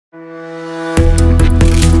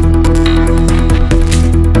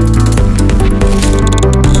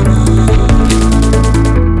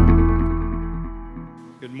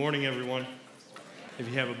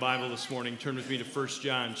you have a Bible this morning, turn with me to 1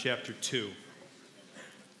 John chapter 2.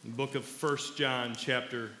 The book of 1 John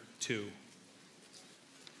chapter 2.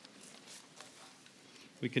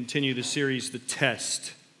 We continue the series, The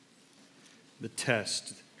Test. The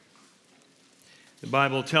Test. The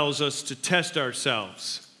Bible tells us to test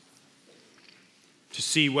ourselves to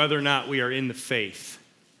see whether or not we are in the faith.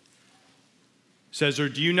 It says, or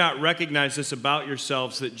do you not recognize this about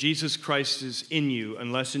yourselves, that Jesus Christ is in you,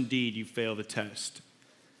 unless indeed you fail the test?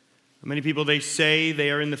 Many people, they say they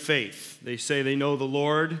are in the faith. They say they know the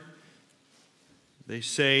Lord. They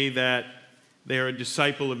say that they are a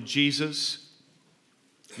disciple of Jesus,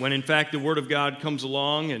 when in fact the Word of God comes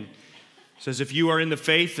along and says if you are in the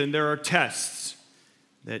faith, then there are tests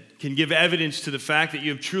that can give evidence to the fact that you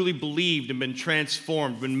have truly believed and been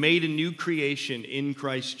transformed, been made a new creation in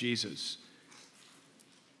Christ Jesus.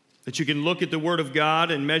 That you can look at the Word of God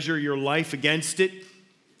and measure your life against it,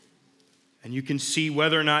 and you can see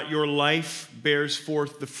whether or not your life bears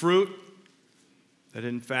forth the fruit that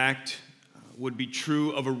in fact would be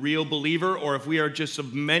true of a real believer, or if we are just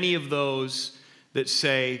of many of those that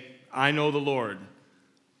say, I know the Lord,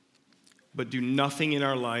 but do nothing in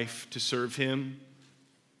our life to serve Him,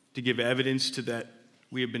 to give evidence to that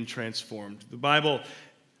we have been transformed. The Bible,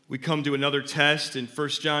 we come to another test in 1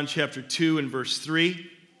 John chapter 2 and verse 3.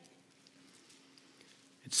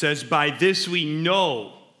 It says, by this we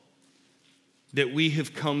know that we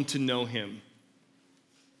have come to know Him,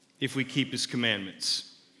 if we keep His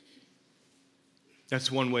commandments. That's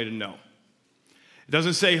one way to know. It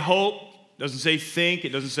doesn't say hope, it doesn't say think,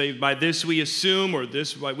 it doesn't say by this we assume, or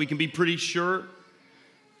this we can be pretty sure. It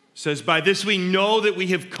says by this we know that we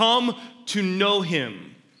have come to know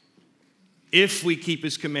Him, if we keep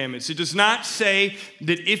His commandments. It does not say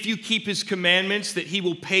that if you keep His commandments that He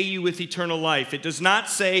will pay you with eternal life. It does not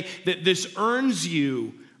say that this earns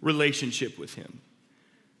you relationship with Him.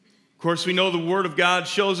 Of course, we know the Word of God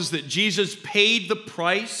shows us that Jesus paid the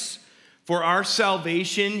price for our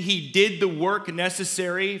salvation. He did the work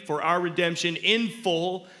necessary for our redemption in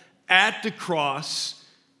full at the cross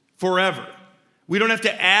forever. We don't have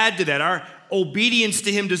to add to that. Our obedience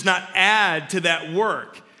to Him does not add to that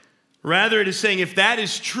work. Rather, it is saying if that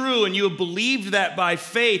is true and you have believed that by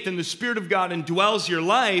faith and the Spirit of God indwells your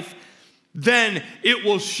life, then it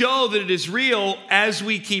will show that it is real as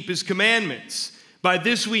we keep His commandments. By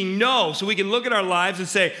this we know, so we can look at our lives and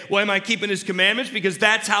say, well, am I keeping His commandments? Because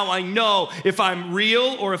that's how I know if I'm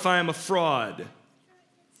real or if I am a fraud.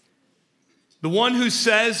 The one who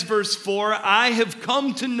says, verse 4, I have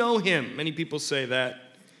come to know Him. Many people say that.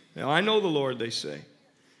 Now, I know the Lord, they say.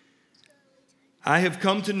 I have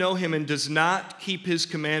come to know Him and does not keep His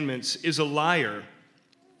commandments is a liar,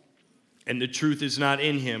 and the truth is not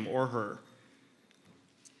in him or her.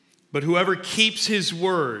 But whoever keeps His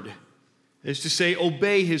word, is to say,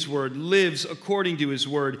 obey His word, lives according to His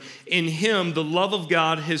word, in him the love of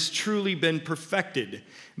God has truly been perfected.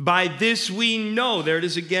 By this we know, there it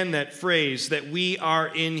is again, that phrase, that we are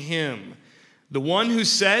in Him. The one who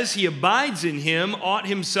says he abides in Him ought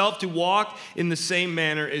himself to walk in the same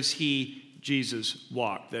manner as He, Jesus,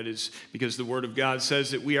 walked. That is because the Word of God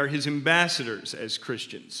says that we are His ambassadors as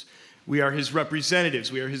Christians. We are His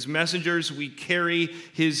representatives. We are His messengers. We carry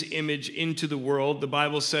His image into the world. The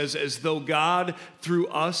Bible says, as though God, through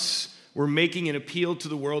us, were making an appeal to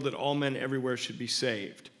the world that all men everywhere should be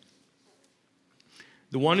saved.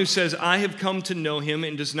 The one who says, I have come to know Him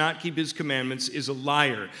and does not keep His commandments is a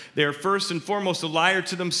liar. They are first and foremost a liar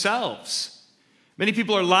to themselves. Many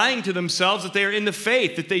people are lying to themselves that they are in the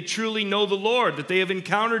faith, that they truly know the Lord, that they have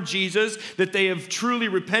encountered Jesus, that they have truly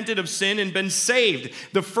repented of sin and been saved.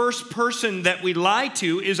 The first person that we lie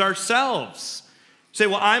to is ourselves. Say,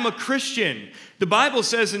 well, I'm a Christian. The Bible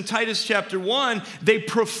says in Titus chapter 1, they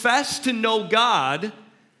profess to know God,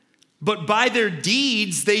 but by their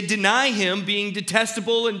deeds they deny Him, being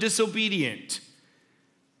detestable and disobedient.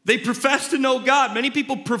 They profess to know God. Many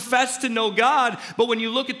people profess to know God, but when you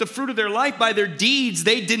look at the fruit of their life, by their deeds,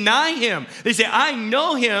 they deny Him. They say, I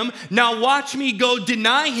know Him, now watch me go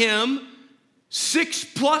deny Him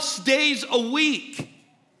 6+ days a week.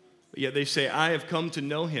 But yet they say, I have come to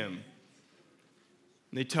know Him.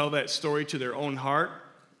 And they tell that story to their own heart,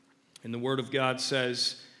 and the Word of God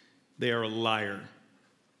says they are a liar.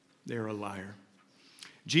 They are a liar.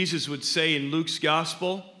 Jesus would say in Luke's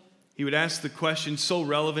gospel, He would ask the question so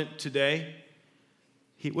relevant today.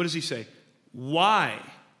 What does He say? Why?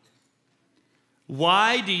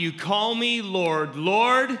 Why do you call me Lord,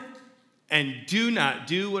 Lord, and do not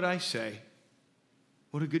do what I say?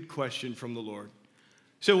 What a good question from the Lord.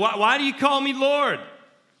 So why do you call me Lord?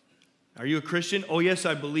 Are you a Christian? Oh, yes,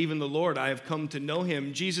 I believe in the Lord. I have come to know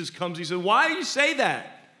him. Jesus comes, he said, why do you say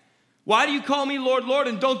that? Why do you call me Lord, Lord,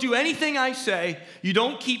 and don't do anything I say? You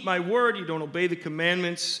don't keep my word. You don't obey the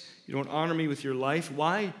commandments. You don't honor me with your life.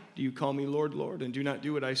 Why do you call me Lord, Lord, and do not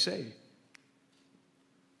do what I say?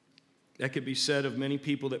 That could be said of many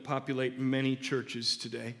people that populate many churches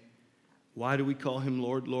today. Why do we call him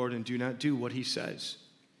Lord, Lord, and do not do what he says?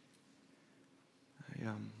 I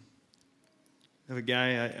have a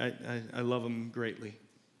guy, I love him greatly.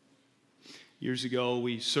 Years ago,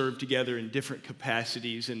 we served together in different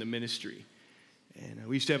capacities in the ministry. And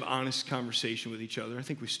we used to have honest conversation with each other. I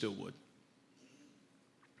think we still would.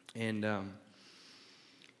 And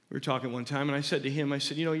we were talking one time, and I said to him, I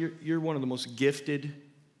said, you know, you're one of the most gifted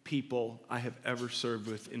people I have ever served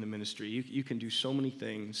with in the ministry. You can do so many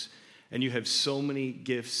things, and you have so many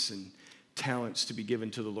gifts and talents to be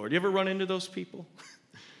given to the Lord. You ever run into those people?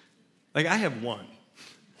 Like, I have one.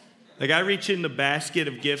 Like, I reach in the basket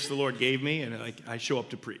of gifts the Lord gave me, and I show up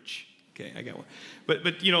to preach. Okay, I got one.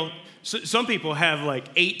 But you know, some people have like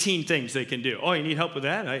 18 things they can do. Oh, you need help with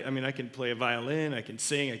that? I mean, I can play a violin, I can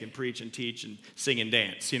sing, I can preach and teach and sing and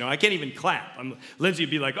dance. You know, I can't even clap. Lindsay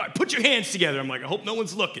would be like, all right, put your hands together. I'm like, I hope no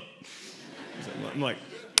one's looking. I'm like,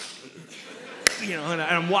 you know, and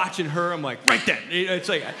I'm watching her. I'm like, right then. It's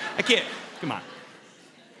like, I can't, come on.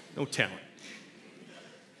 No talent.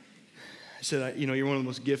 I said, you know, you're one of the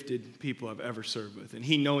most gifted people I've ever served with. And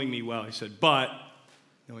he, knowing me well, he said, but,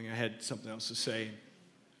 knowing I had something else to say,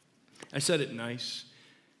 I said it nice.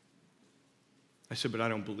 I said, but I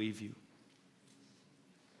don't believe you.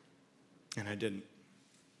 And I didn't.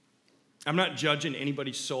 I'm not judging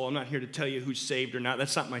anybody's soul. I'm not here to tell you who's saved or not.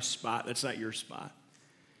 That's not my spot. That's not your spot.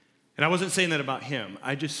 And I wasn't saying that about him.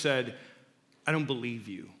 I just said, I don't believe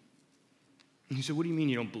you. And he said, what do you mean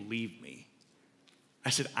you don't believe me? I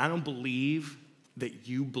said, I don't believe that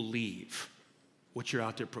you believe what you're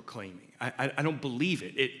out there proclaiming. I don't believe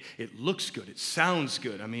it. It looks good. It sounds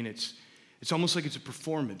good. I mean, it's almost like it's a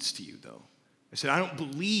performance to you, though. I said, I don't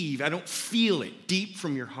believe, I don't feel it deep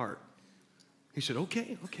from your heart. He said,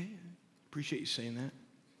 okay, I appreciate you saying that.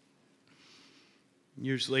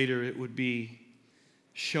 Years later, it would be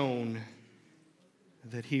shown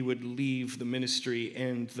that he would leave the ministry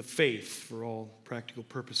and the faith for all practical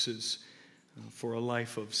purposes for a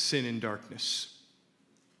life of sin and darkness.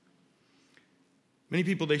 Many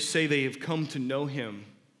people, they say they have come to know him.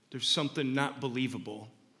 There's something not believable.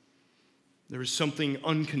 There is something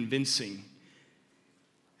unconvincing.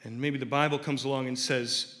 And maybe the Bible comes along and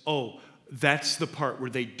says, oh, that's the part where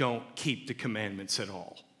they don't keep the commandments at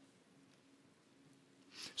all.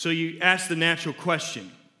 So you ask the natural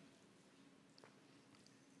question,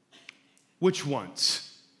 which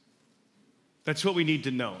ones? That's what we need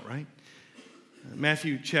to know, right?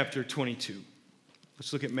 Matthew chapter 22.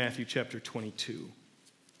 Let's look at Matthew chapter 22,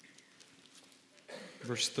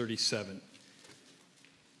 verse 37.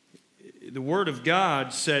 The Word of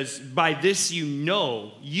God says, by this you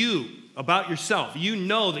know, about yourself, you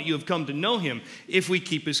know that you have come to know him if we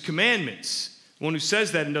keep his commandments. One who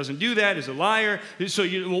says that and doesn't do that is a liar. So,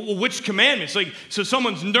 well, which commandments? So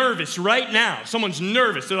someone's nervous right now. Someone's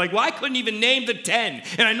nervous. They're like, well, I couldn't even name the 10.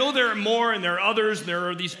 And I know there are more, and there are others, and there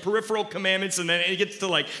are these peripheral commandments, and then it gets to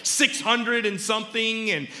like 600 and something,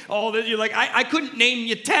 and all that. You're like, I couldn't name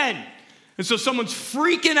you 10. And so someone's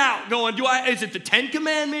freaking out, going, is it the 10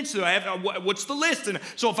 commandments? Do I have, what's the list? And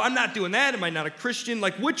so if I'm not doing that, am I not a Christian?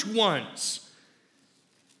 Like, which ones?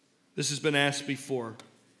 This has been asked before.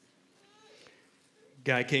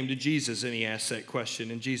 Guy came to Jesus and he asked that question,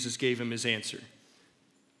 and Jesus gave him his answer.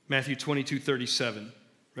 Matthew 22:37.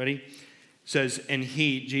 Ready? It says, and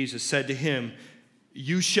he, Jesus, said to him,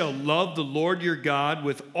 you shall love the Lord your God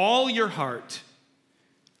with all your heart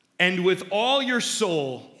and with all your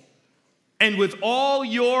soul and with all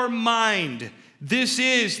your mind. This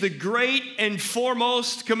is the great and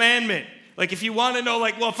foremost commandment. Like, if you want to know,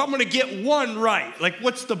 like, well, if I'm going to get one right, like,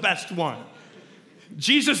 what's the best one?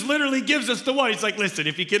 Jesus literally gives us the one. He's like, listen,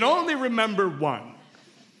 if you can only remember one,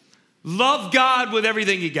 love God with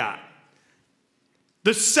everything you got.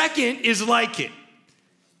 The second is like it.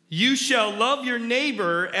 You shall love your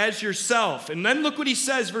neighbor as yourself. And then look what he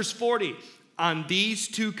says, verse 40. On these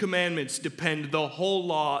two commandments depend the whole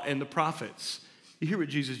law and the prophets. You hear what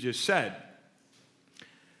Jesus just said?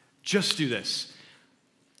 Just do this.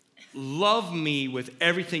 Love me with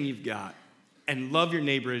everything you've got, and love your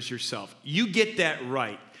neighbor as yourself. You get that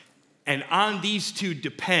right. And on these two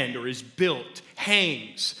depend, or is built,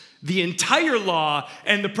 hangs, the entire law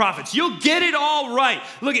and the prophets. You'll get it all right.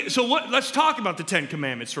 Let's talk about the 10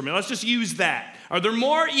 Commandments for a minute. Let's just use that. Are there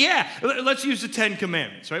more? Yeah. Let's use the 10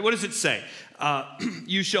 Commandments, right? What does it say?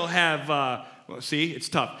 You shall have, see, it's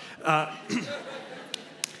tough. I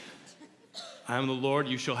am the Lord.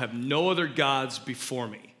 You shall have no other gods before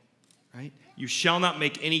me, right? You shall not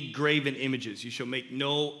make any graven images. You shall make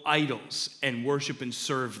no idols and worship and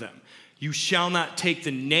serve them. You shall not take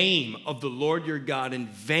the name of the Lord your God in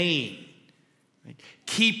vain. Right?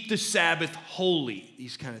 Keep the Sabbath holy,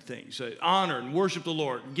 these kind of things. Honor and worship the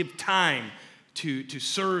Lord. Give time to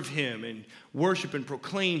serve him and worship and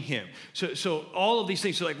proclaim him. So all of these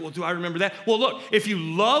things. So well, do I remember that? Well, look, if you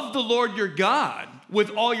love the Lord your God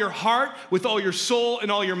with all your heart, with all your soul,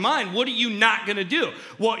 and all your mind, what are you not going to do?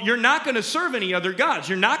 Well, you're not going to serve any other gods.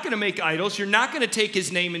 You're not going to make idols. You're not going to take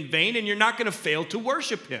his name in vain, and you're not going to fail to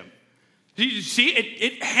worship him. You see,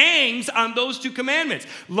 it hangs on those 2 commandments.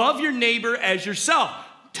 Love your neighbor as yourself.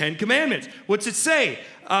 10 commandments. What's it say?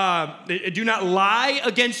 Do not lie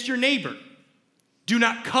against your neighbor. Do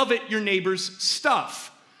not covet your neighbor's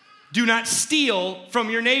stuff. Do not steal from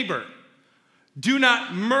your neighbor. Do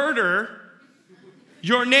not murder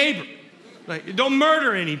your neighbor. Like, don't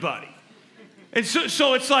murder anybody. And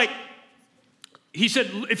so it's like, he said,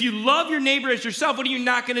 if you love your neighbor as yourself, what are you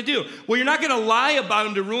not going to do? Well, you're not going to lie about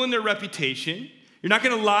them to ruin their reputation. You're not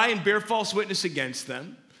going to lie and bear false witness against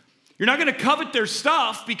them. You're not going to covet their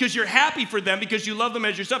stuff because you're happy for them, because you love them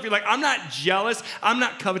as yourself. You're like, I'm not jealous. I'm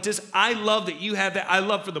not covetous. I love that you have that. I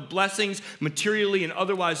love for the blessings materially and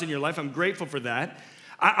otherwise in your life. I'm grateful for that.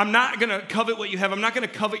 I'm not going to covet what you have. I'm not going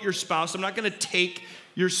to covet your spouse. I'm not going to take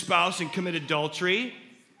your spouse and commit adultery.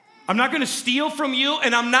 I'm not going to steal from you,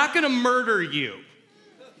 and I'm not going to murder you.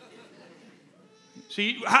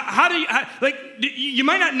 See, you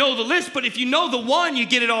might not know the list, but if you know the one, you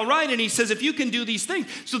get it all right. And he says, if you can do these things.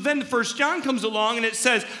 So then 1 John comes along and it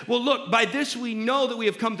says, well, look, by this we know that we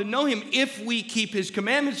have come to know him if we keep his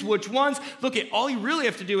commandments. Which ones? Look, all you really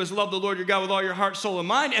have to do is love the Lord your God with all your heart, soul, and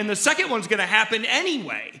mind. And the second one's going to happen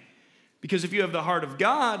anyway. Because if you have the heart of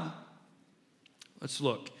God, let's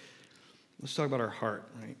look. Let's talk about our heart,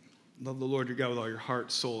 right? Love the Lord your God with all your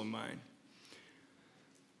heart, soul, and mind.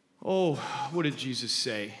 Oh, what did Jesus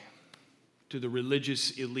say to the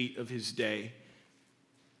religious elite of his day?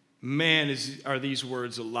 Man, are these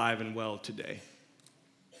words alive and well today.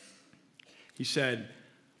 He said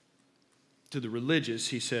to the religious,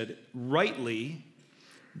 he said, rightly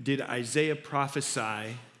did Isaiah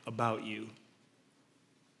prophesy about you.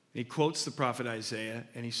 He quotes the prophet Isaiah,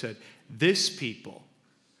 and he said, this people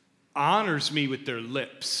honors me with their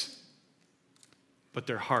lips, but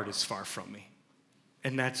their heart is far from me.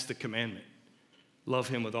 And that's the commandment. Love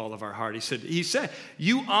him with all of our heart. He said,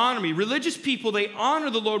 you honor me. Religious people, they honor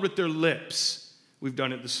the Lord with their lips. We've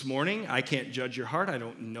done it this morning. I can't judge your heart. I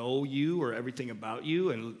don't know you or everything about you,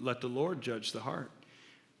 and let the Lord judge the heart.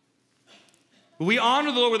 But we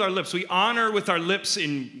honor the Lord with our lips. We honor with our lips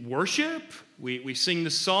in worship. We sing the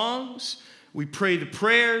songs. We pray the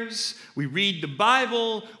prayers, we read the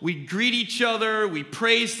Bible, we greet each other, we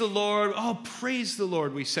praise the Lord. Oh, praise the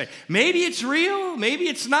Lord, we say. Maybe it's real, maybe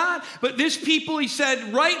it's not. But this people, he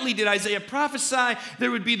said, rightly did Isaiah prophesy,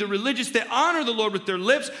 there would be the religious that honor the Lord with their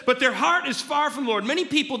lips, but their heart is far from the Lord. Many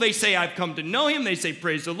people, they say, I've come to know him. They say,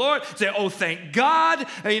 praise the Lord. Say, oh, thank God,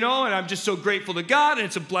 and I'm just so grateful to God, and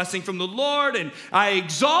it's a blessing from the Lord, and I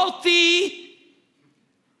exalt thee.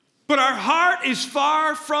 But our heart is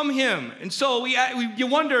far from him. And so you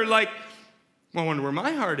wonder, I wonder where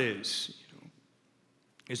my heart is.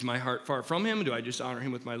 Is my heart far from him? Do I just honor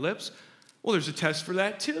him with my lips? Well, there's a test for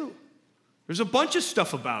that too. There's a bunch of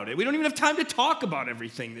stuff about it. We don't even have time to talk about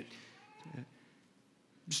everything.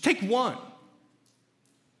 Just take one.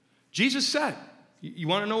 Jesus said, you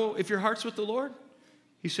want to know if your heart's with the Lord?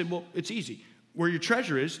 He said, well, it's easy. Where your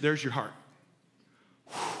treasure is, there's your heart.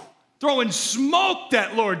 Throwing smoke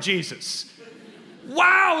at Lord Jesus.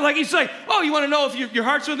 Wow, he's like, oh, you want to know if your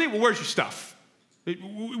heart's with me? Well, where's your stuff?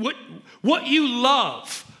 What you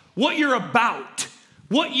love, what you're about,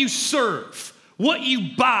 what you serve, what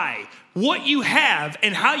you buy, what you have,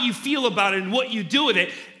 and how you feel about it and what you do with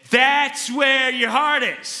it, that's where your heart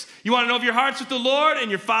is. You want to know if your heart's with the Lord and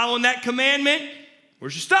you're following that commandment?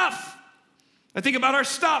 Where's your stuff? I think about our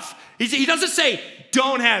stuff. He doesn't say,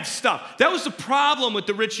 don't have stuff. That was the problem with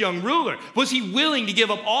the rich young ruler. Was he willing to give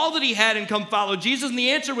up all that he had and come follow Jesus? And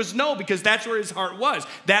the answer was no, because that's where his heart was.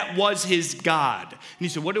 That was his God. And he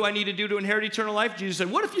said, what do I need to do to inherit eternal life? Jesus said,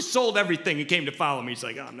 what if you sold everything and came to follow me? He's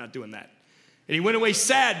like, oh, I'm not doing that. And he went away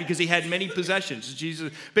sad because he had many possessions.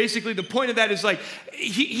 Jesus, basically, the point of that is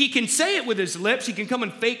he can say it with his lips. He can come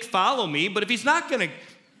and fake follow me. But if he's not going to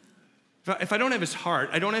If I don't have his heart,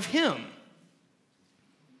 I don't have him.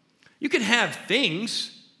 You can have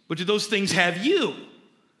things, but do those things have you?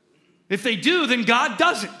 If they do, then God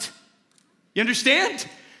doesn't. You understand?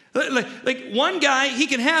 Like one guy, he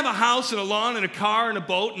can have a house and a lawn and a car and a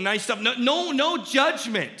boat and nice stuff. No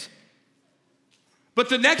judgment. But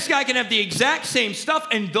the next guy can have the exact same stuff,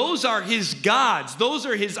 and those are his gods. Those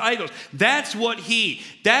are his idols. That's what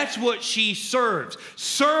she serves.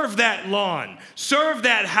 Serve that lawn. Serve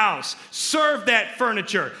that house. Serve that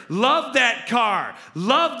furniture. Love that car.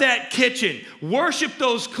 Love that kitchen. Worship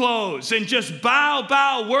those clothes and just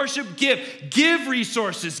bow, worship, give. Give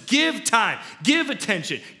resources. Give time. Give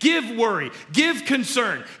attention. Give worry. Give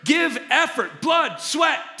concern. Give effort, blood,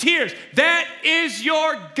 sweat, tears. That is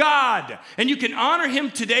your God. And you can honor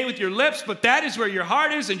him today with your lips, but that is where your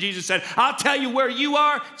heart is. And Jesus said, I'll tell you where you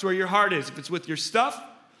are. It's where your heart is. If it's with your stuff,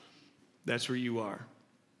 that's where you are.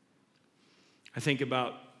 I think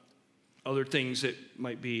about other things that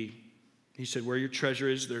might be, he said, where your treasure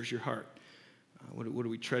is, there's your heart. What do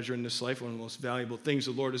we treasure in this life? One of the most valuable things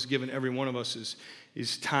the Lord has given every one of us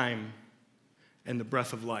is time and the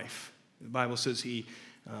breath of life. The Bible says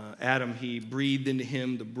Adam, he breathed into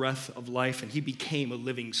him the breath of life, and he became a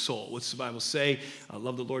living soul. What's the Bible say?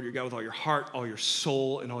 Love the Lord your God with all your heart, all your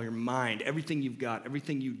soul, and all your mind. Everything you've got,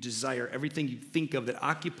 everything you desire, everything you think of that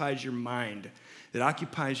occupies your mind, that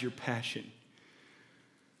occupies your passion.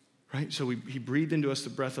 Right? So he breathed into us the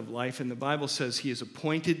breath of life, and the Bible says he has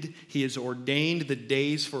ordained the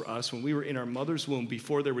days for us when we were in our mother's womb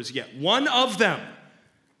before there was yet one of them.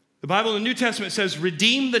 The Bible in the New Testament says,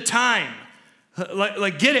 redeem the time.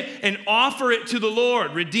 Like get it and offer it to the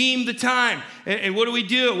Lord. Redeem the time. And what do we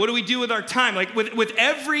do? What do we do with our time? Like with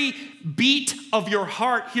every beat of your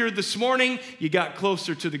heart here this morning, you got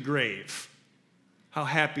closer to the grave. How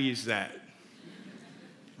happy is that?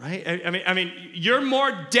 Right? I mean, you're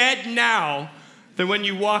more dead now than when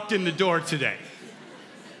you walked in the door today.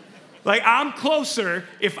 Like I'm closer,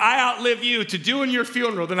 if I outlive you, to doing your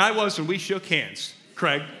funeral than I was when we shook hands.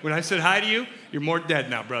 Craig, when I said hi to you, you're more dead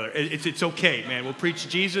now, brother. It's okay, man. We'll preach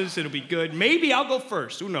Jesus. It'll be good. Maybe I'll go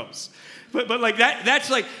first. Who knows? But like that's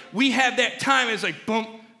like, we have that time. It's like boom,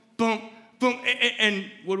 boom, boom. And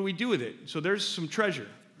what do we do with it? So there's some treasure,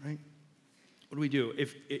 right? What do we do?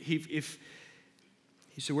 If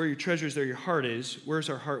he said, where your treasure is, there your heart is. Where's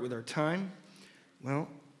our heart with our time? Well,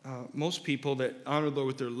 most people that honor the Lord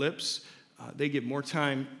with their lips, they give more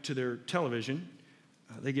time to their television.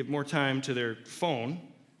 They give more time to their phone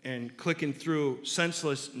and clicking through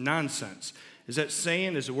senseless nonsense. Is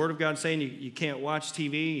the Word of God saying you can't watch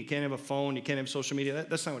TV, you can't have a phone, you can't have social media?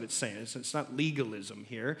 That's not what it's saying. It's not legalism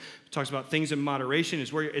here. It talks about things in moderation.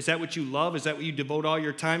 Is that what you love? Is that what you devote all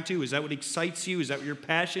your time to? Is that what excites you? Is that what your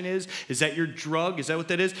passion is? Is that your drug? Is that what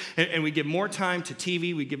that is? And we give more time to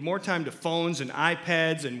TV, we give more time to phones and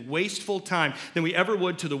iPads and wasteful time than we ever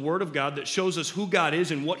would to the Word of God that shows us who God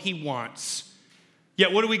is and what He wants.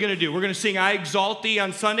 Yet what are we going to do? We're going to sing I Exalt Thee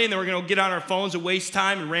on Sunday, and then we're going to get on our phones and waste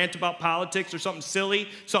time and rant about politics or something silly,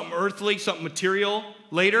 something earthly, something material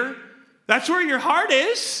later. That's where your heart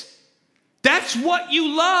is. That's what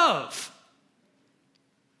you love.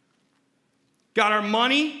 Got our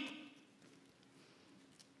money.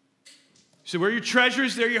 So where your treasure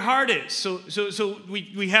is, there your heart is. So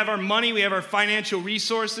we have our money, we have our financial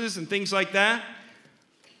resources and things like that.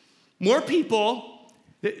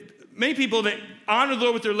 Many people that honor the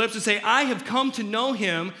Lord with their lips and say, I have come to know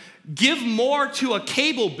Him, give more to a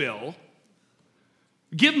cable bill,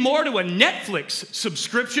 give more to a Netflix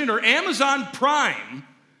subscription or Amazon Prime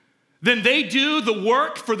than they do the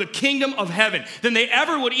work for the kingdom of heaven, than they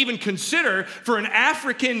ever would even consider for an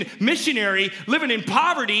African missionary living in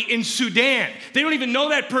poverty in Sudan. They don't even know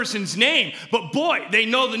that person's name, but boy, they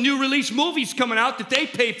know the new release movies coming out that they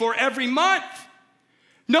pay for every month.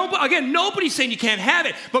 Nobody's saying you can't have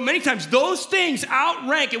it, but many times those things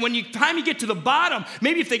outrank, and when you get to the bottom,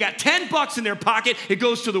 maybe if they got $10 in their pocket, it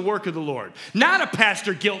goes to the work of the Lord. Not a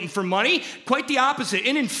pastor guilting for money, quite the opposite.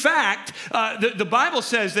 And in fact, the Bible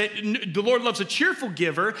says that the Lord loves a cheerful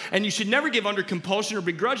giver, and you should never give under compulsion or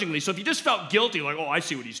begrudgingly. So if you just felt guilty, like, oh, I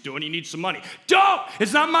see what he's doing, he needs some money. Don't!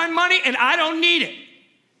 It's not my money, and I don't need it.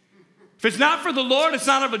 If it's not for the Lord, it's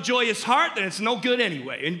not of a joyous heart, then it's no good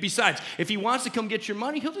anyway. And besides, if He wants to come get your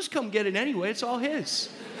money, He'll just come get it anyway. It's all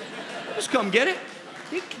His. He'll just come get it.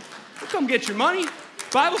 He'll come get your money. The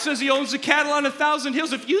Bible says He owns the cattle on 1,000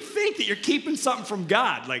 hills. If you think that you're keeping something from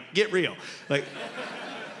God, like, get real. Like,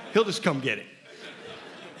 He'll just come get it.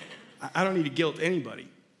 I don't need to guilt anybody.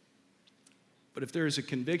 But if there is a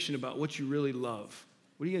conviction about what you really love,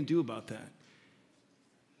 what are you going to do about that?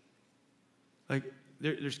 Like,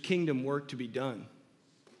 there's kingdom work to be done.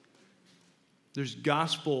 There's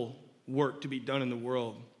gospel work to be done in the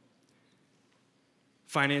world.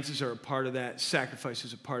 Finances are a part of that. Sacrifice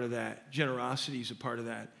is a part of that. Generosity is a part of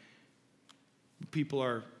that. People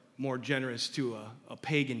are more generous to a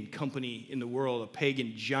pagan company in the world, a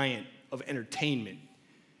pagan giant of entertainment,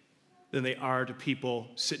 than they are to people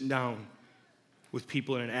sitting down with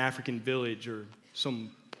people in an African village or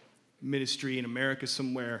some ministry in America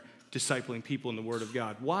somewhere discipling people in the Word of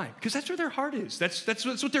God. Why? Because that's where their heart is. That's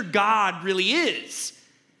what their God really is.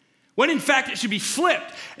 When in fact it should be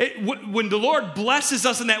flipped. When the Lord blesses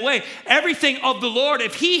us in that way, everything of the Lord,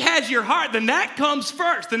 if He has your heart, then that comes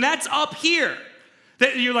first. Then that's up here.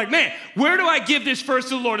 That you're like, man, where do I give this first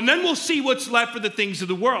to the Lord? And then we'll see what's left for the things of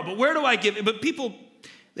the world. But where do I give it? But people,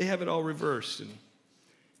 they have it all reversed.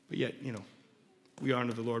 But yet, we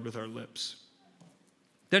honor the Lord with our lips.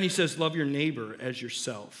 Then He says, love your neighbor as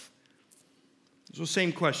yourself. So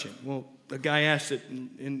same question. Well, a guy asked it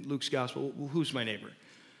in Luke's gospel, well, who's my neighbor?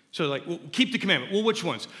 So like, well, keep the commandment. Well, which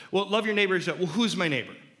ones? Well, love your neighbor as yourself. Well, who's my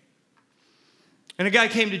neighbor? And a guy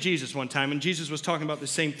came to Jesus one time, and Jesus was talking about the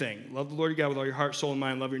same thing. Love the Lord your God with all your heart, soul, and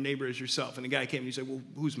mind. Love your neighbor as yourself. And the guy came and he said, well,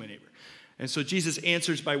 who's my neighbor? And so Jesus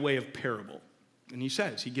answers by way of parable. And he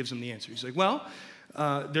gives him the answer. He's like, well,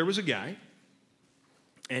 there was a guy,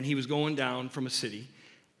 and he was going down from a city,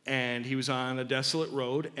 and he was on a desolate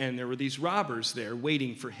road, and there were these robbers there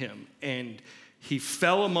waiting for him. And he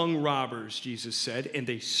fell among robbers, Jesus said, and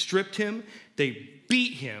they stripped him, they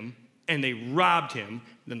beat him, and they robbed him,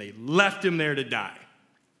 then they left him there to die.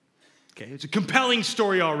 Okay, it's a compelling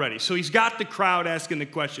story already. So he's got the crowd asking the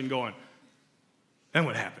question going, and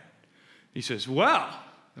what happened? He says, well,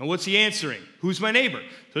 and what's he answering? Who's my neighbor?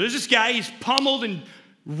 So there's this guy, he's pummeled and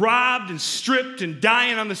robbed and stripped and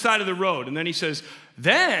dying on the side of the road. And then he says,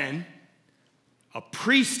 then a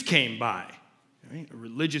priest came by. Right? A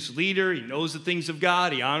religious leader, he knows the things of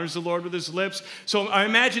God, he honors the Lord with his lips. So I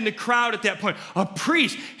imagine the crowd at that point, a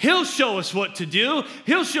priest, he'll show us what to do,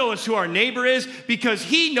 he'll show us who our neighbor is, because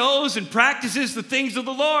he knows and practices the things of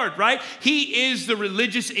the Lord, right? He is the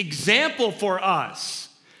religious example for us.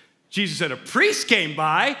 Jesus said a priest came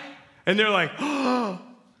by, and they're like, oh,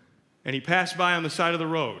 and he passed by on the side of the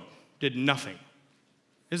road, did nothing.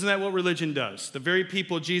 Isn't that what religion does? The very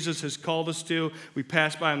people Jesus has called us to, we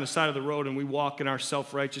pass by on the side of the road and we walk in our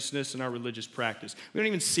self-righteousness and our religious practice. We don't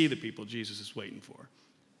even see the people Jesus is waiting for.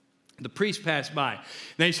 The priest passed by.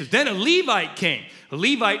 Then he says, then a Levite came. A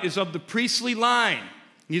Levite is of the priestly line.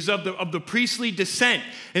 He's of the priestly descent.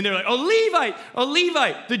 And they're like, a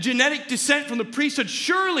Levite, the genetic descent from the priesthood.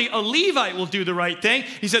 Surely a Levite will do the right thing.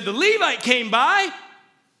 He said, the Levite came by,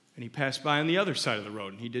 and he passed by on the other side of the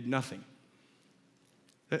road, and he did nothing.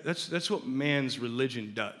 That's what man's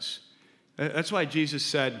religion does. That's why Jesus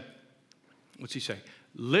said, what's he say?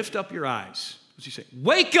 Lift up your eyes. What's he say?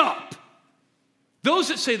 Wake up! Those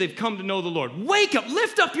that say they've come to know the Lord, wake up,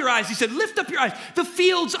 lift up your eyes. He said, lift up your eyes. The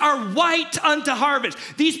fields are white unto harvest.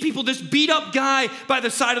 These people, this beat up guy by the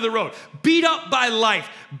side of the road, beat up by life,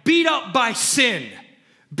 beat up by sin,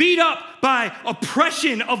 beat up by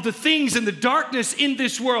oppression of the things and the darkness in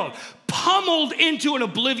this world, pummeled into an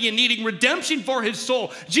oblivion, needing redemption for his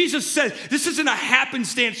soul. Jesus says, this isn't a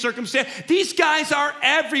happenstance circumstance. These guys are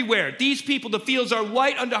everywhere. These people, the fields are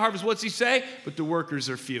white unto harvest. What's he say? But the workers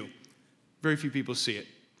are few. Very few people see it.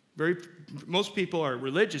 Most people are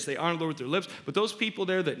religious. They honor the Lord with their lips. But those people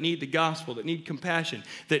there that need the gospel, that need compassion,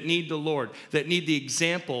 that need the Lord, that need the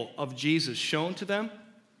example of Jesus shown to them,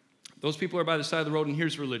 those people are by the side of the road, and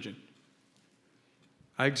here's religion.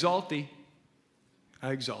 I exalt thee.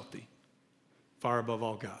 I exalt thee. Far above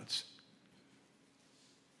all gods.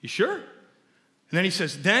 You sure? And then he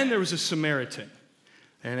says, then there was a Samaritan.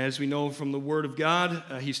 And as we know from the Word of God,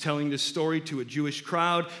 he's telling this story to a Jewish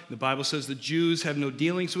crowd. The Bible says the Jews have no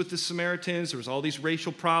dealings with the Samaritans. There was all these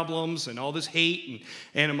racial problems and all this hate and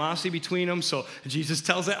animosity between them. So Jesus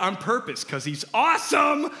tells that on purpose because he's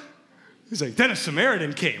awesome. He's like, then a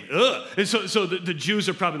Samaritan came. Ugh. And so the Jews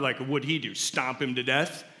are probably like, what'd he do? Stomp him to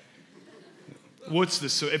death? What's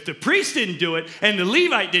this? If the priest didn't do it and the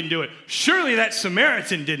Levite didn't do it, surely that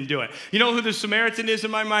Samaritan didn't do it. You know who the Samaritan is in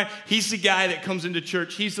my mind? He's the guy that comes into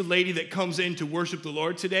church. He's the lady that comes in to worship the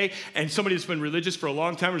Lord today. And somebody that's been religious for a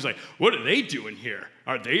long time is like, what are they doing here?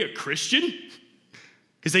 Are they a Christian?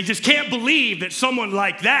 Because they just can't believe that someone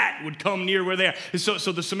like that would come near where they are. And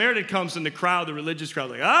so the Samaritan comes in the crowd, the religious crowd,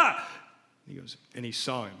 like, ah! He goes, and he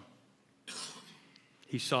saw him.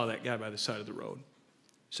 He saw that guy by the side of the road.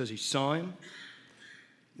 It says he saw him.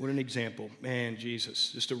 What an example. Man,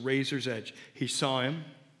 Jesus, just a razor's edge. He saw him.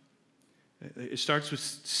 It starts with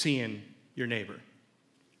seeing your neighbor.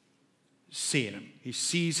 Seeing him. He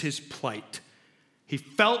sees his plight. He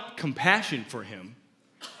felt compassion for him.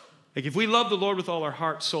 Like if we love the Lord with all our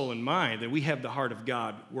heart, soul, and mind, then we have the heart of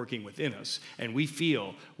God working within us, and we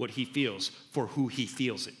feel what he feels for who he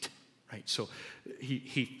feels it, right? So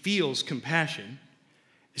he feels compassion.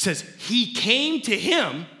 It says he came to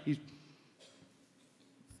him.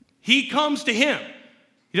 He comes to him.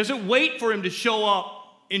 He doesn't wait for him to show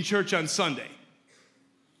up in church on Sunday.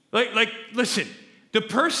 Listen, the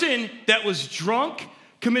person that was drunk,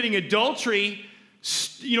 committing adultery,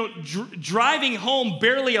 driving home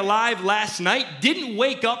barely alive last night, didn't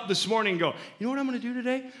wake up this morning and go, you know what I'm going to do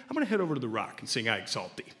today? I'm going to head over to the Rock and sing I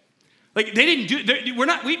Exalt Thee. Like they didn't do.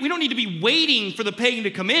 We don't need to be waiting for the pagan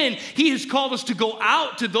to come in. He has called us to go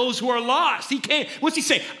out to those who are lost. He came. What's he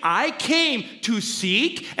say? I came to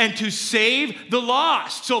seek and to save the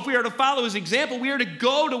lost. So if we are to follow his example, we are to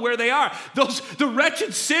go to where they are. The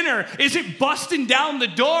wretched sinner isn't busting down the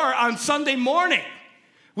door on Sunday morning.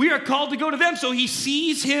 We are called to go to them. So he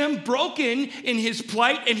sees him broken in his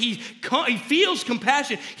plight, and he feels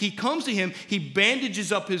compassion. He comes to him. He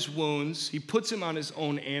bandages up his wounds. He puts him on his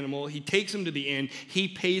own animal. He takes him to the inn. He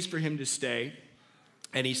pays for him to stay.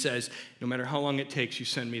 And he says, no matter how long it takes, you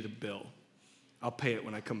send me the bill. I'll pay it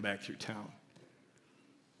when I come back through town.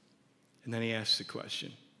 And then he asks the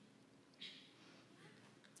question,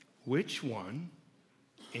 which one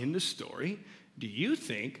in the story do you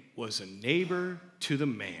think was a neighbor to the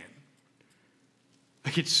man?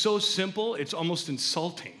 Like, it's so simple, it's almost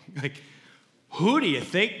insulting. Like, who do you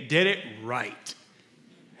think did it right?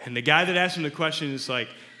 And the guy that asked him the question is like,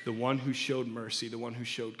 the one who showed mercy, the one who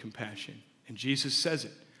showed compassion. And Jesus says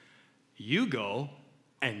it. You go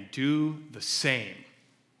and do the same.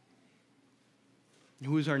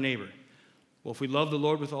 Who is our neighbor? Well, if we love the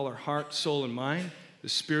Lord with all our heart, soul, and mind, the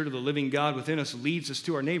Spirit of the living God within us leads us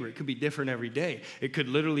to our neighbor. It could be different every day. It could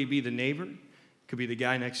literally be the neighbor. It could be the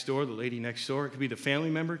guy next door, the lady next door. It could be the family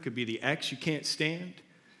member. It could be the ex you can't stand.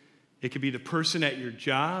 It could be the person at your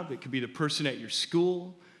job. It could be the person at your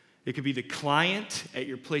school. It could be the client at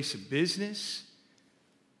your place of business.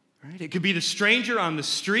 Right? It could be the stranger on the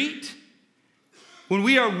street. When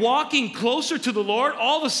we are walking closer to the Lord,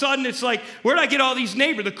 all of a sudden it's like, where did I get all these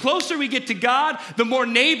neighbors? The closer we get to God, the more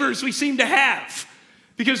neighbors we seem to have.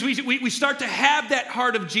 Because we start to have that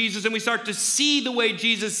heart of Jesus, and we start to see the way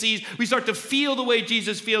Jesus sees. We start to feel the way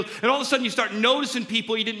Jesus feels. And all of a sudden you start noticing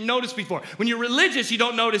people you didn't notice before. When you're religious, you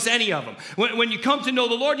don't notice any of them. When you come to know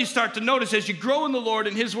the Lord, you start to notice as you grow in the Lord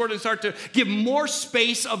and his word and start to give more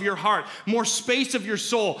space of your heart, more space of your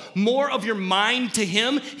soul, more of your mind to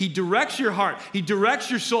him. He directs your heart. He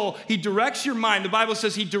directs your soul. He directs your mind. The Bible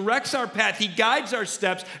says he directs our path. He guides our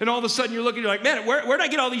steps. And all of a sudden you're looking, you're like, man, where did I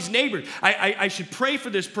get all these neighbors? I should pray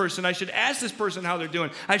for this person. I should ask this person how they're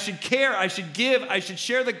doing. I should care. I should give. I should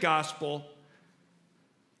share the gospel.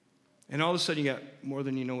 And all of a sudden, you got more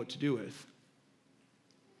than you know what to do with.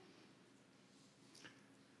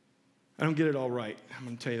 I don't get it all right. I'm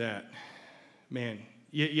going to tell you that. Man,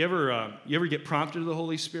 you ever get prompted of the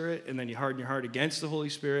Holy Spirit, and then you harden your heart against the Holy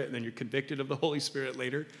Spirit, and then you're convicted of the Holy Spirit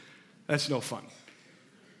later? That's no fun.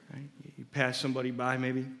 Right? You pass somebody by,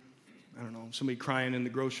 maybe, I don't know, somebody crying in the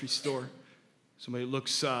grocery store. Somebody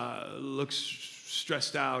looks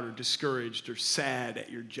stressed out or discouraged or sad at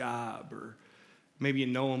your job, or maybe you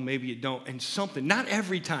know them, maybe you don't, and something, not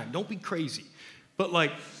every time, don't be crazy, but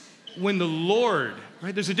like when the Lord,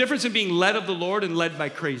 right, there's a difference in being led of the Lord and led by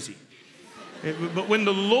crazy. But when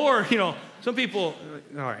the Lord, some people,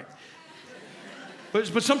 all right,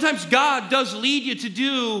 but sometimes God does lead you to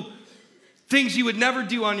do things you would never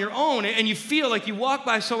do on your own, and you feel like you walk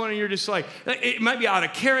by someone and you're just like, it might be out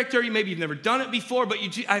of character, maybe you've never done it before, but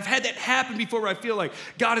I've had that happen before where I feel like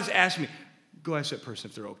God has asked me, go ask that person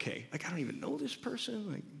if they're okay. Like, I don't even know this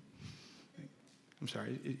person. Like I'm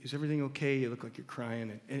sorry, is everything okay? You look like you're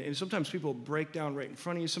crying. And sometimes people break down right in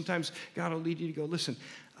front of you. Sometimes God will lead you to go, listen,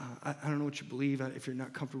 I don't know what you believe. If you're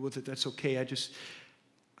not comfortable with it, that's okay.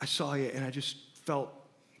 I saw you and I just felt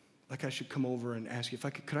like I should come over and ask you if I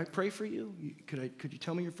could I pray for you? Could you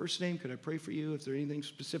tell me your first name? Could I pray for you? If there's anything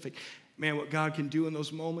specific. Man, what God can do in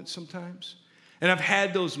those moments sometimes. And I've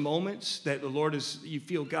had those moments that the Lord you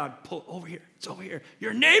feel God pull over here. It's over here.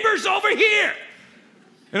 Your neighbor's over here.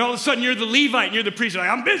 And all of a sudden you're the Levite and you're the priest. You're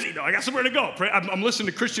like, I'm busy though. I got somewhere to go. I'm listening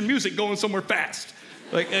to Christian music going somewhere fast.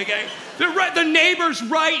 The neighbor's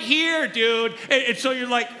right here, dude. And so you're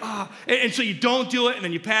like, and so you don't do it, and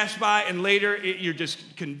then you pass by, and later you're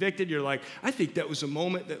just convicted. You're like, I think that was a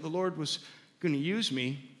moment that the Lord was going to use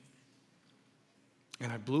me,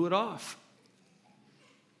 and I blew it off.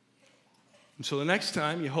 And so the next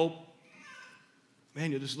time you hope,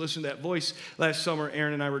 man, you'll just listen to that voice. Last summer,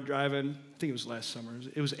 Aaron and I were driving. I think it was last summer.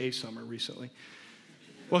 It was a summer recently.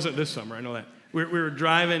 Wasn't this summer, I know that. We were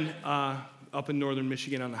driving up in northern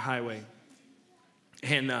Michigan on the highway,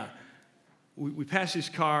 and we passed this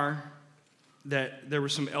car that there were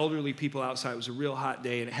some elderly people outside. It was a real hot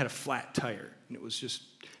day, and it had a flat tire, and it was just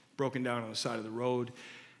broken down on the side of the road.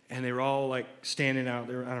 And they were all like standing out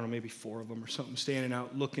there, I don't know, maybe 4 of them or something, standing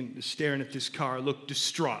out, staring at this car, looked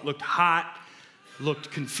distraught, looked hot,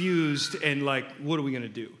 looked confused, and like, what are we going to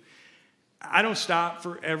do? I don't stop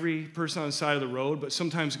for every person on the side of the road, but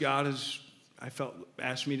sometimes God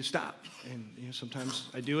asked me to stop. And sometimes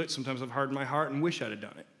I do it, sometimes I've hardened my heart and wish I'd have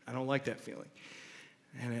done it. I don't like that feeling.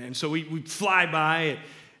 And so we fly by at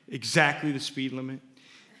exactly the speed limit.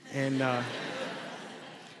 And I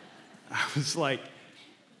was like,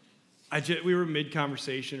 we were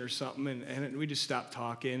mid-conversation or something, and we just stopped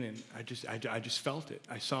talking, and I just felt it.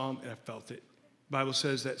 I saw him, and I felt it. The Bible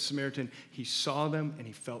says that Samaritan, he saw them, and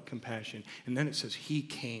he felt compassion. And then it says he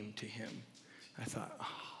came to him. I thought,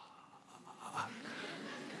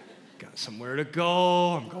 got somewhere to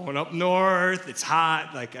go. I'm going up north. It's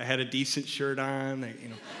hot. Like, I had a decent shirt on.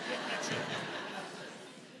 So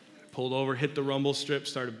I pulled over, hit the rumble strip,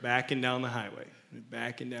 started backing down the highway.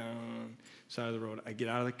 Backing down side of the road. I get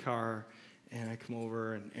out of the car, and I come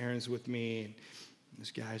over, and Aaron's with me, and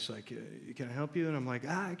this guy's like, can I help you? And I'm like,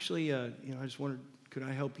 actually, I just wondered, could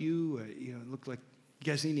I help you? It looked like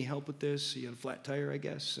you guys need any help with this? You had a flat tire, I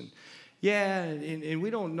guess. And yeah, and we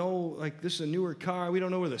don't know, like, this is a newer car. We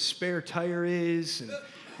don't know where the spare tire is, and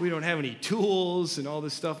we don't have any tools and all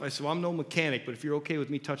this stuff. I said, well, I'm no mechanic, but if you're okay with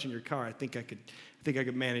me touching your car, I think I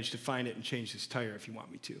could manage to find it and change this tire if you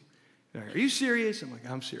want me to. Are you serious? I'm like,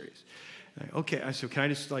 I'm serious. Like, okay, I said, can I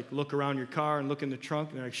just look around your car and look in the trunk?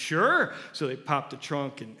 And they're like, sure. So they pop the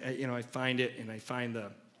trunk, and I find it, and I find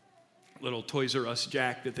the little Toys R Us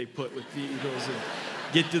jack that they put with vehicles, and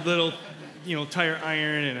get the little tire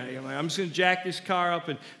iron, and I'm just gonna jack this car up.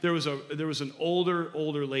 And there was an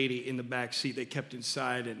older lady in the back seat they kept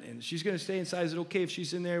inside, and she's gonna stay inside. Is it okay if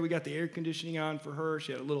she's in there? We got the air conditioning on for her.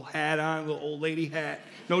 She had a little hat on, a little old lady hat.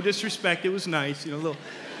 No disrespect, it was nice, little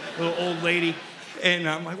old lady. And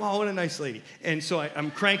I'm like, wow, what a nice lady. And so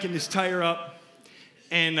I'm cranking this tire up,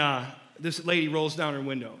 and this lady rolls down her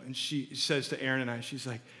window, and she says to Aaron and I, she's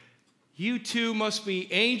like, you two must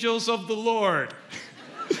be angels of the Lord.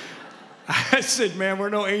 I said, man, we're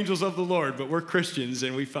no angels of the Lord, but we're Christians,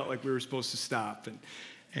 and we felt like we were supposed to stop.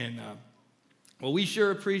 And well, we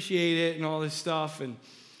sure appreciate it and all this stuff, and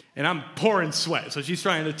I'm pouring sweat. So she's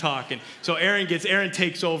trying to talk. And so Aaron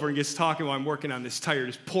takes over and gets talking while I'm working on this tire,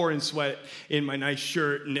 just pouring sweat in my nice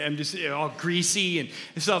shirt. And I'm just all greasy and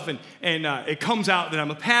stuff. And it comes out that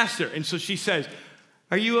I'm a pastor. And so she says,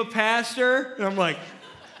 are you a pastor? And I'm like,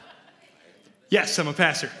 yes, I'm a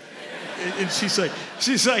pastor. And she's like,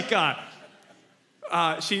 so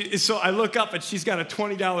I look up, and she's got a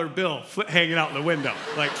 $20 bill hanging out the window.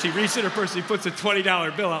 Like, she reaches in her purse, she puts a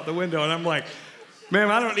 $20 bill out the window. And I'm like, ma'am,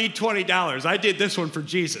 I don't need $20. I did this one for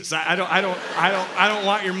Jesus. I don't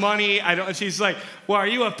want your money. And she's like, well, are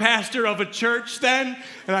you a pastor of a church then?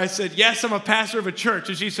 And I said, yes, I'm a pastor of a church.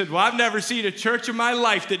 And she said, well, I've never seen a church in my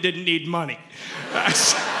life that didn't need money.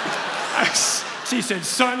 She said,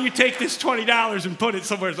 son, you take this $20 and put it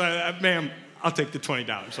somewhere. So ma'am, I'll take the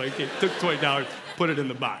 $20. So I took $20, put it in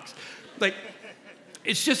the box. Like,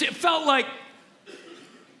 it felt like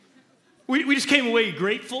we just came away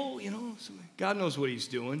grateful, So God knows what he's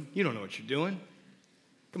doing. You don't know what you're doing.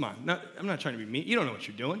 Come on, I'm not trying to be mean. You don't know what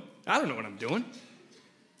you're doing. I don't know what I'm doing.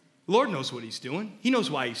 The Lord knows what he's doing. He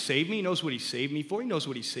knows why he saved me. He knows what he saved me for. He knows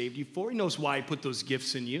what he saved you for. He knows why he put those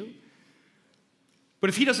gifts in you. But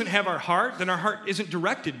if he doesn't have our heart, then our heart isn't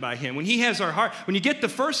directed by him. When he has our heart, when you get the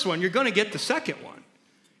first one, you're going to get the second one.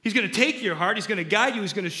 He's going to take your heart. He's going to guide you.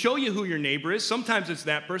 He's going to show you who your neighbor is. Sometimes it's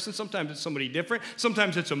that person. Sometimes it's somebody different.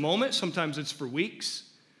 Sometimes it's a moment. Sometimes it's for weeks.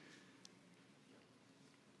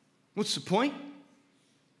 What's the point?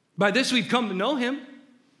 By this we've come to know him.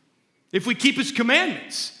 If we keep his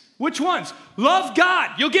commandments. Which ones? Love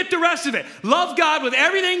God. You'll get the rest of it. Love God with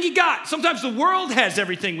everything you got. Sometimes the world has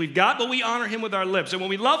everything we've got, but we honor him with our lips. And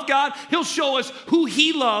when we love God, he'll show us who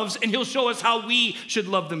he loves, and he'll show us how we should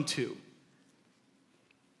love them too.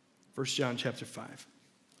 1 John chapter 5.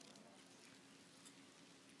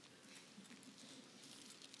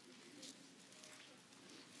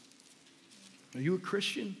 Are you a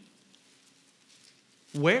Christian?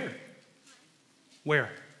 Where?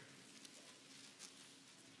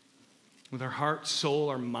 With our heart, soul,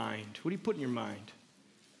 our mind. What do you put in your mind?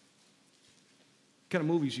 What kind of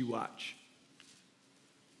movies you watch?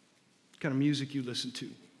 What kind of music you listen to?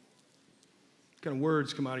 What kind of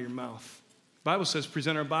words come out of your mouth? The Bible says,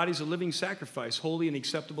 present our bodies a living sacrifice, holy and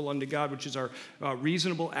acceptable unto God, which is our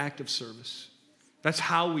reasonable act of service. That's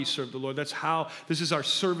how we serve the Lord. This is our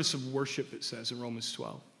service of worship, it says in Romans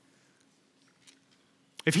 12.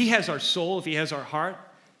 If he has our soul, if he has our heart,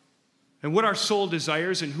 and what our soul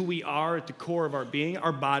desires and who we are at the core of our being,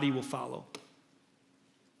 our body will follow.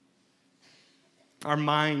 Our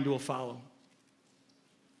mind will follow.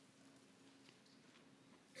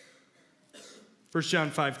 1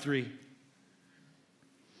 John 5:3.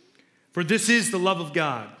 For this is the love of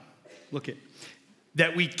God. Look at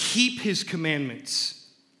that we keep his commandments.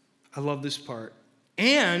 I love this part.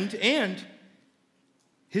 And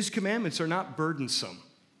his commandments are not burdensome.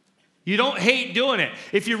 You don't hate doing it.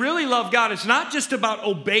 If you really love God, it's not just about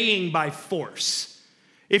obeying by force.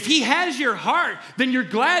 If he has your heart, then you're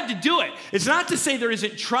glad to do it. It's not to say there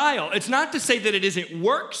isn't trial. It's not to say that it isn't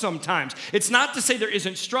work sometimes. It's not to say there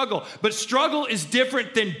isn't struggle. But struggle is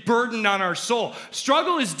different than burden on our soul.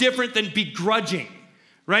 Struggle is different than begrudging,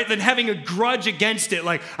 right? Than having a grudge against it.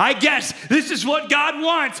 Like, I guess this is what God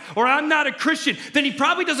wants, or I'm not a Christian. Then he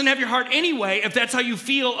probably doesn't have your heart anyway if that's how you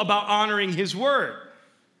feel about honoring his word.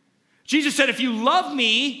 Jesus said, if you love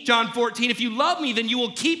me, John 14, if you love me, then you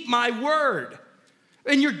will keep my word.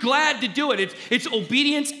 And you're glad to do it. It's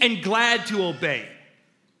obedience and glad to obey.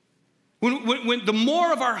 When the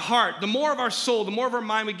more of our heart, the more of our soul, the more of our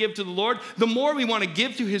mind we give to the Lord, the more we want to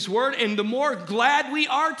give to his word, and the more glad we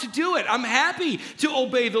are to do it. I'm happy to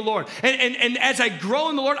obey the Lord. And as I grow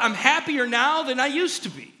in the Lord, I'm happier now than I used to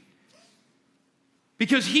be.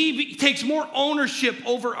 Because he takes more ownership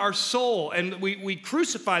over our soul. And we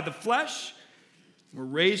crucify the flesh. We're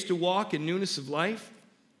raised to walk in newness of life.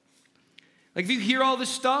 Like if you hear all this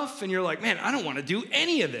stuff and you're like, man, I don't want to do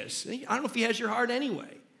any of this. I don't know if he has your heart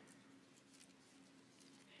anyway.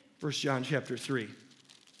 1 John chapter 3,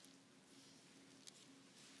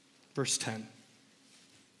 verse 10.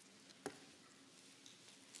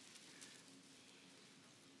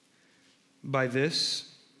 By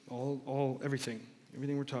this, everything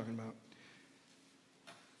we're talking about.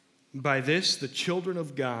 By this, the children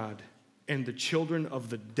of God and the children of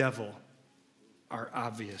the devil are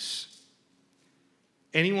obvious.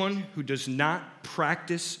 Anyone who does not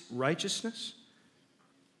practice righteousness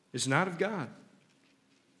is not of God,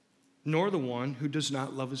 nor the one who does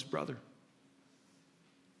not love his brother.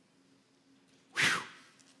 Whew.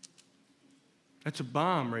 That's a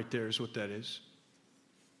bomb right there is what that is.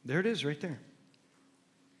 There it is right there.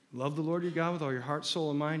 Love the Lord your God with all your heart, soul,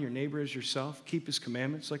 and mind, your neighbor as yourself. Keep his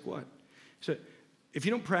commandments. Like what? So if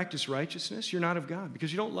you don't practice righteousness, you're not of God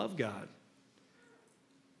because you don't love God.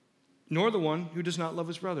 Nor the one who does not love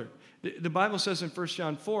his brother. The Bible says in 1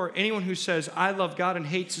 John 4, anyone who says, I love God and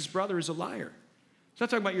hates his brother is a liar. It's not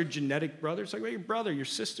talking about your genetic brother. It's talking about your brother, your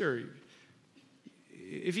sister.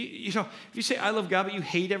 If you say, I love God, but you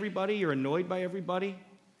hate everybody, you're annoyed by everybody,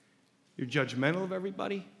 you're judgmental of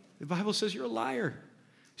everybody, the Bible says you're a liar.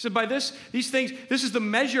 He said, by these things, this is the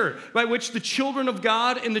measure by which the children of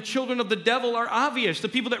God and the children of the devil are obvious. The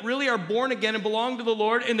people that really are born again and belong to the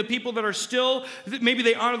Lord, and the people that are still, maybe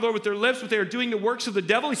they honor the Lord with their lips, but they are doing the works of the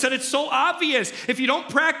devil. He said, it's so obvious. If you don't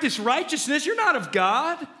practice righteousness, you're not of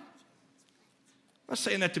God. I'm not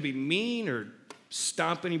saying that to be mean or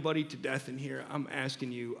stomp anybody to death in here. I'm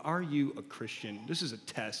asking you, are you a Christian? This is a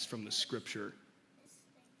test from the scripture.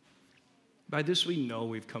 By this we know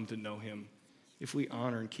we've come to know him, if we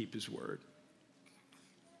honor and keep his word.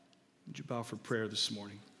 Would you bow for prayer this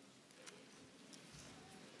morning?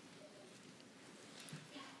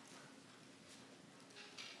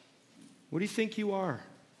 What do you think you are?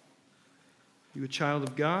 You a child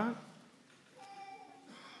of God?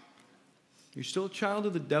 You're still a child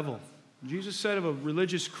of the devil. Jesus said of a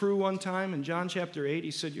religious crew one time in John chapter 8, he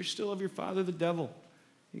said, you're still of your father the devil.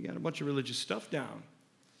 You got a bunch of religious stuff down.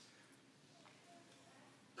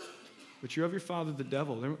 But you're of your father, the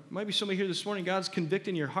devil. There might be somebody here this morning, God's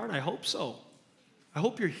convicting your heart. I hope so. I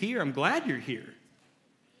hope you're here. I'm glad you're here.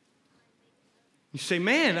 You say,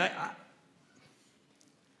 man,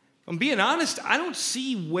 I'm being honest, I don't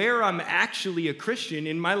see where I'm actually a Christian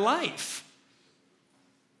in my life.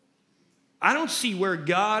 I don't see where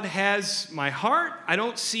God has my heart. I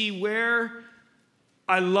don't see where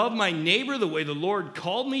I love my neighbor the way the Lord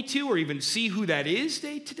called me to, or even see who that is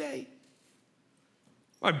day to day.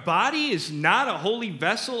 My body is not a holy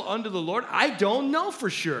vessel unto the Lord. I don't know for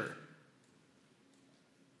sure.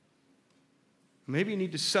 Maybe you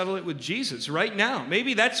need to settle it with Jesus right now.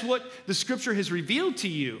 Maybe that's what the scripture has revealed to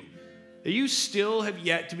you, that you still have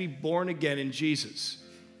yet to be born again in Jesus,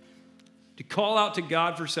 to call out to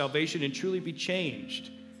God for salvation and truly be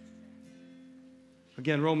changed.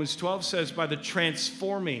 Again, Romans 12 says, by the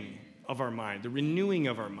transforming of our mind, the renewing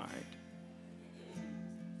of our mind,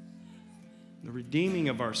 the redeeming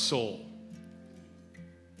of our soul.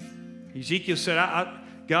 Ezekiel said,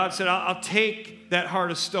 God said, I'll take that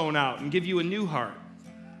heart of stone out and give you a new heart.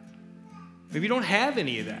 Maybe you don't have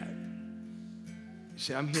any of that. You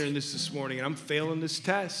say, I'm hearing this morning and I'm failing this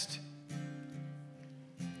test.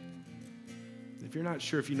 If you're not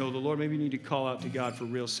sure if you know the Lord, maybe you need to call out to God for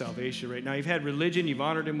real salvation right now. You've had religion, you've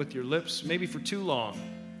honored him with your lips, maybe for too long.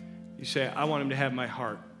 You say, I want him to have my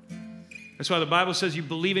heart. That's why the Bible says you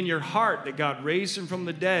believe in your heart that God raised him from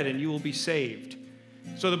the dead and you will be saved.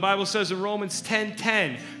 So the Bible says in Romans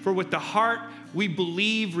 10:10, for with the heart we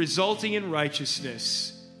believe, resulting in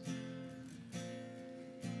righteousness.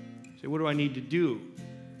 Say, what do I need to do?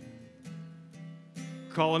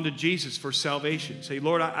 Call unto Jesus for salvation. Say,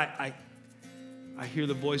 Lord, I hear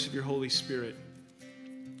the voice of your Holy Spirit.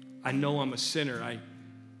 I know I'm a sinner.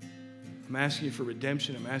 I'm asking you for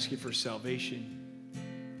redemption. I'm asking you for salvation.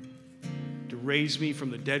 To raise me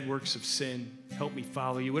from the dead works of sin. Help me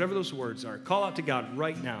follow you. Whatever those words are. Call out to God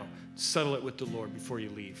right now. Settle it with the Lord before you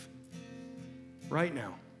leave. Right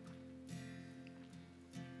now.